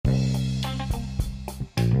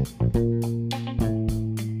Hey,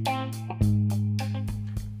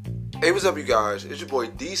 what's up, you guys? It's your boy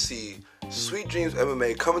DC, Sweet Dreams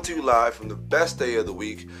MMA, coming to you live from the best day of the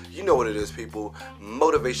week. You know what it is, people.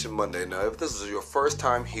 Motivation Monday. Now, if this is your first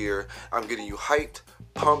time here, I'm getting you hyped,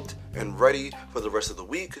 pumped, and ready for the rest of the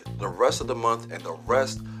week, the rest of the month, and the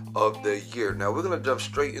rest of the year. Now, we're going to jump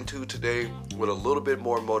straight into today with a little bit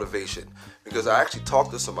more motivation, because I actually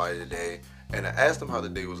talked to somebody today, and I asked them how the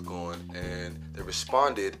day was going, and they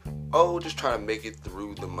responded, just trying to make it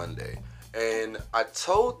through the Monday. And I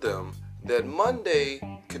told them that Monday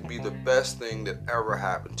could be the best thing that ever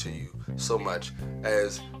happened to you, so much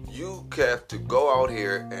as you have to go out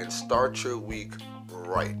here and start your week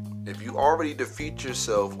right. If you already defeat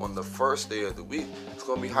yourself on the first day of the week, it's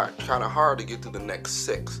going to be kind of hard to get to the next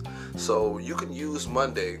 6. So you can use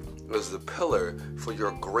Monday as the pillar for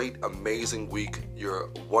your great, amazing week, your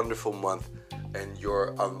wonderful month, and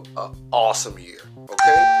your awesome year.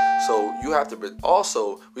 Okay? So you have to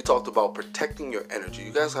also, we talked about protecting your energy.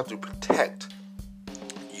 You guys have to protect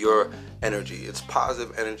your energy. It's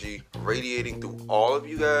positive energy radiating through all of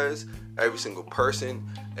you guys, every single person.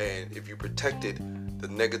 And if you protect it, the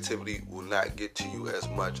negativity will not get to you as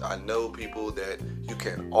much. I know, people, that you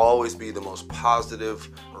can't always be the most positive,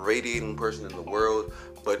 radiating person in the world,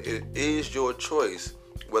 but it is your choice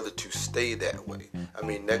whether to stay that way. I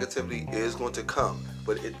mean, negativity is going to come,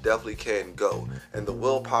 but it definitely can go. And the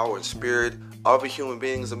willpower and spirit of a human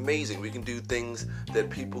being is amazing. We can do things that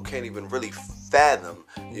people can't even really fathom,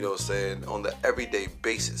 on the everyday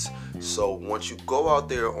basis. So once you go out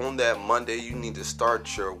there on that Monday, you need to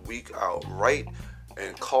start your week out right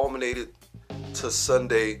and culminate it to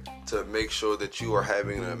Sunday to make sure that you are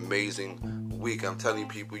having an amazing week. I'm telling you,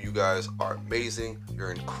 people, you guys are amazing.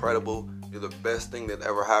 You're incredible. You're the best thing that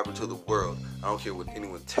ever happened to the world. I don't care what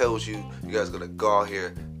anyone tells you. You guys gotta go out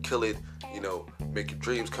here, kill it, make your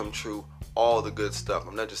dreams come true, all the good stuff.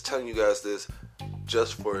 I'm not just telling you guys this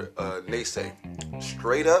just for naysay.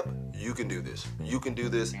 Straight up, you can do this. You can do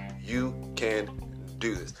this. You can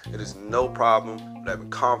do this. It is no problem with having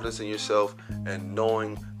confidence in yourself and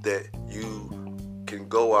knowing that you can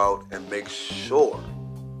go out and make sure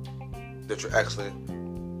that you're excellent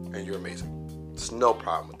and you're amazing. There's no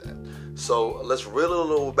problem with that. So let's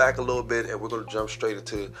reel it back a little bit, and we're going to jump straight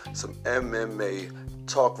into some MMA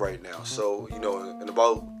talk right now. So, in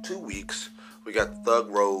about 2 weeks, we got Thug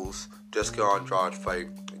Rose, Jessica Andrade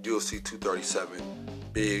fight, UFC 237,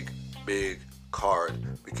 big card,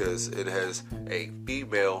 because it has a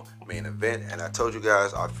female main event. And I told you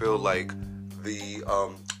guys, I feel like the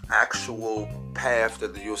actual path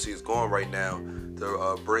that the UFC is going right now,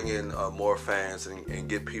 to bring in more fans and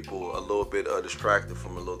get people a little bit distracted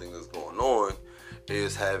from a little thing that's going on,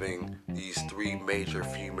 is having these 3 major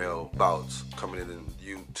female bouts coming in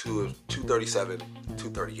 237,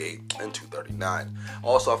 238, and 239.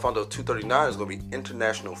 Also, I found out 239 is going to be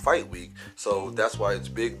International Fight Week, so that's why it's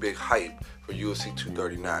big hype for UFC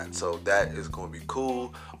 239. So that is going to be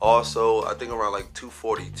cool. Also, I think around like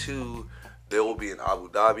 242, they will be in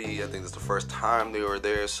Abu Dhabi. I think it's the first time they were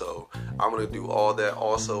there, so I'm going to do all that.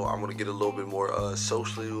 Also, I'm going to get a little bit more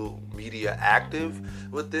social media active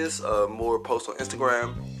with this. More posts on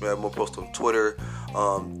Instagram, more posts on Twitter.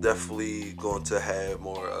 Definitely going to have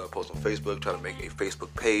more posts on Facebook, trying to make a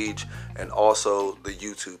Facebook page, and also the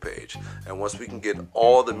YouTube page. And once we can get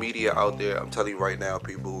all the media out there, I'm telling you right now,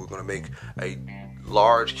 people, we're going to make a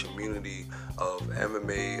large community of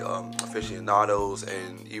MMA aficionados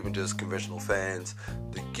and even just conventional fans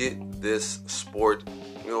to get this sport,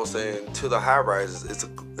 to the high rises.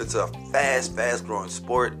 It's a fast growing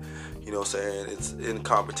sport, it's in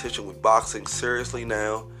competition with boxing seriously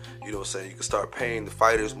now. You can start paying the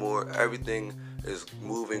fighters more. Everything is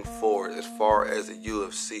moving forward as far as the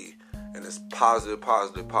UFC, and it's positive.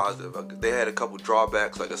 They had a couple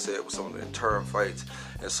drawbacks, like I said, with some of the interim fights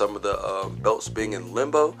and some of the belts being in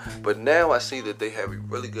limbo. But now I see that they have a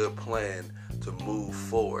really good plan to move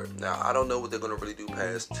forward. Now, I don't know what they're going to really do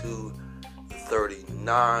past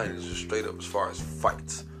 239, just straight up as far as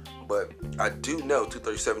fights. But I do know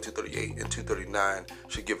 237, 238, and 239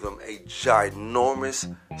 should give them a ginormous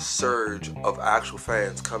surge of actual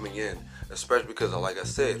fans coming in, especially because, like I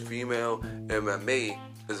said, female MMA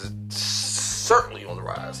is certainly on the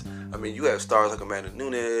rise. I mean, you have stars like Amanda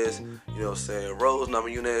Nunes, Rose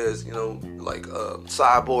Namajunas,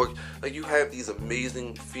 Cyborg. Like, you have these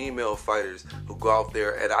amazing female fighters who go out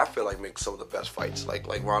there and I feel like make some of the best fights. Like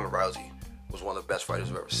Ronda Rousey was one of the best fighters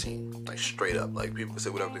I've ever seen. Like, straight up. Like, people can say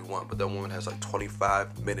whatever they want, but that woman has like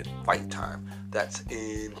 25-minute fight time. That's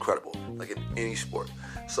incredible. Like in any sport.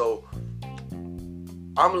 So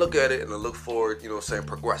I'm gonna look at it and I look forward,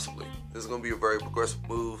 progressively. This is gonna be a very progressive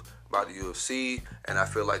move by the UFC, and I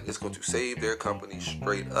feel like it's going to save their company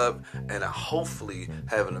straight up, and I hopefully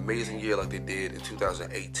have an amazing year like they did in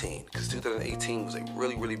 2018, because 2018 was a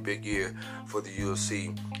really, really big year for the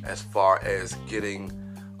UFC as far as getting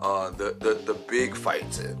the big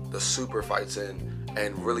fights in, the super fights in,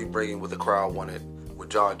 and really bringing what the crowd wanted with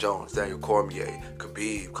Jon Jones, Daniel Cormier,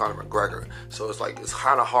 Khabib, Conor McGregor. So it's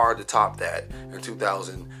kind of hard to top that in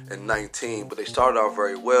 2019, but they started off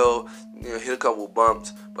very well, hit a couple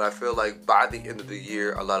bumps, but I feel like by the end of the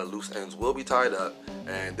year, a lot of loose ends will be tied up,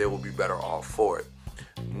 and they will be better off for it.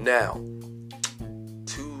 Now,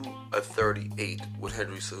 238 with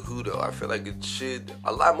Henry Cejudo. I feel like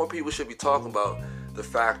a lot more people should be talking about the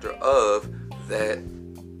factor of that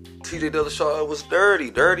TJ Dillashaw was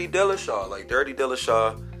dirty Dillashaw. Like, dirty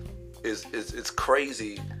Dillashaw it's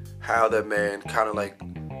crazy how that man kind of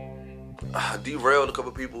derailed a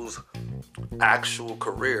couple people's actual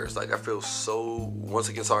careers. Like, I feel so, once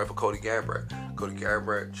again, sorry for Cody Garbrandt. Cody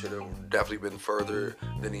Garbrandt should have definitely been further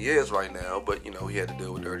than he is right now, but, he had to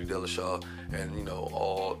deal with dirty Dillashaw and,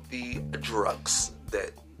 all the drugs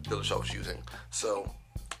that Dillashaw was using. So,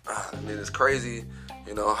 it's crazy,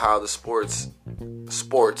 how the sports,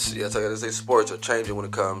 yes, I gotta say sports are changing when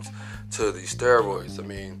it comes to these steroids.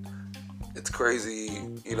 It's crazy,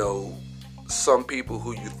 some people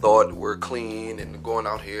who you thought were clean and going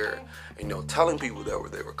out here and, telling people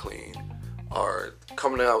that they were clean are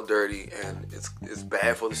coming out dirty, and it's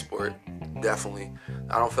bad for the sport, definitely.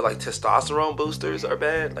 I don't feel like testosterone boosters are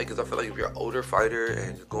bad, because I feel like if you're an older fighter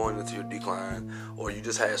and you're going into your decline, or you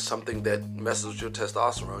just have something that messes with your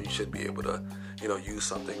testosterone, you should be able to, use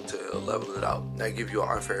something to level it out. Not give you an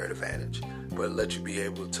unfair advantage, but let you be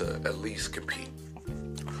able to at least compete.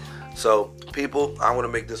 So, people, I want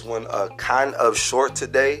to make this one kind of short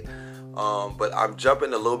today. But I'm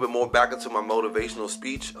jumping a little bit more back into my motivational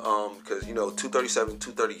speech, because 237,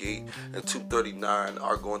 238, and 239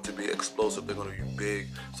 are going to be explosive. They're going to be big,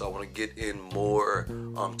 so I want to get in more,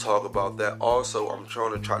 talk about that. Also, I'm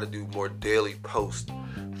trying to do more daily posts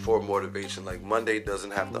for motivation. Like, Monday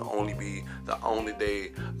doesn't have to only be the only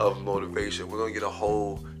day of motivation. We're going to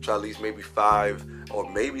get try at least maybe 5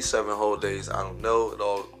 or maybe 7 whole days. I don't know at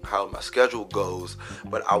all how my schedule goes,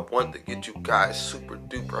 but I want to get you guys super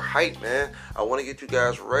duper hype, man. I want to get you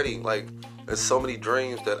guys ready. Like, there's so many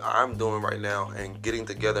dreams that I'm doing right now and getting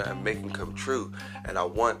together and making come true, and I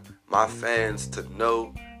want my fans to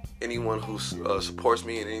know, anyone who supports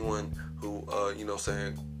me and anyone who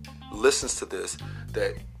listens to this,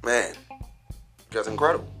 that, man, you guys are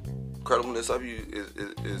incredible. Incredibleness of you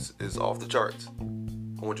is off the charts.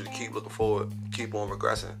 I want you to keep looking forward, keep on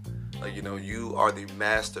regressing. Like, you are the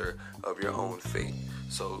master of your own fate.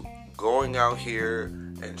 So going out here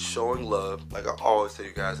and showing love, like I always tell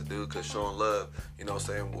you guys to do, because showing love,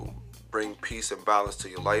 will bring peace and balance to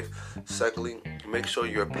your life. Secondly, make sure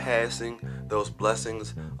you're passing those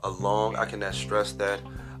blessings along. I cannot stress that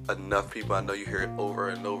enough, people. I know you hear it over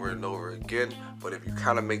and over and over again, but if you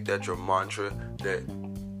kind of make that your mantra, that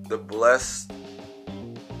the blessed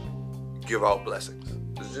give out blessings.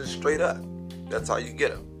 It's just straight up. That's how you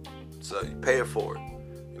get them. So you pay it forward.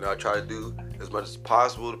 I try to do as much as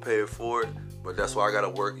possible to pay it forward, but that's why I got to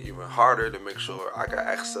work even harder to make sure I got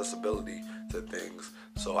accessibility to things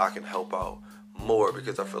so I can help out more,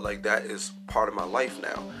 because I feel like that is part of my life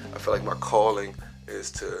now. I feel like my calling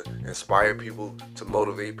is to inspire people, to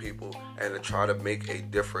motivate people, and to try to make a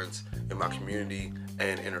difference in my community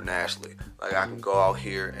and internationally. Like, I can go out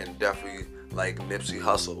here and definitely, like Nipsey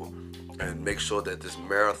Hussle, and make sure that this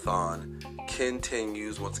marathon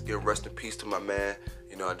continues. Once again, rest in peace to my man.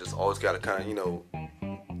 I just always got to kind of,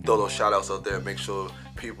 throw those shout outs out there and make sure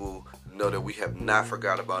people know that we have not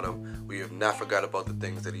forgot about him. We have not forgot about the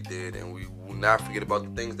things that he did, and we will not forget about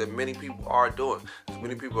the things that many people are doing. There's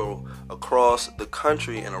many people across the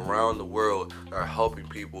country and around the world are helping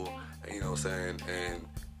people, and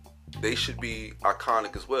they should be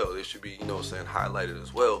iconic as well. They should be, highlighted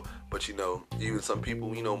as well. But, even some people,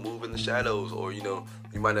 move in the shadows, or, you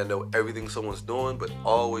might not know everything someone's doing, but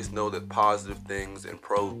always know that positive things and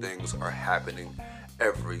pro things are happening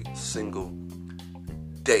every single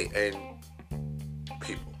day. And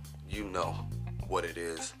people, you know what it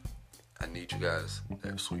is. I need you guys to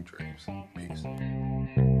have sweet dreams. Peace.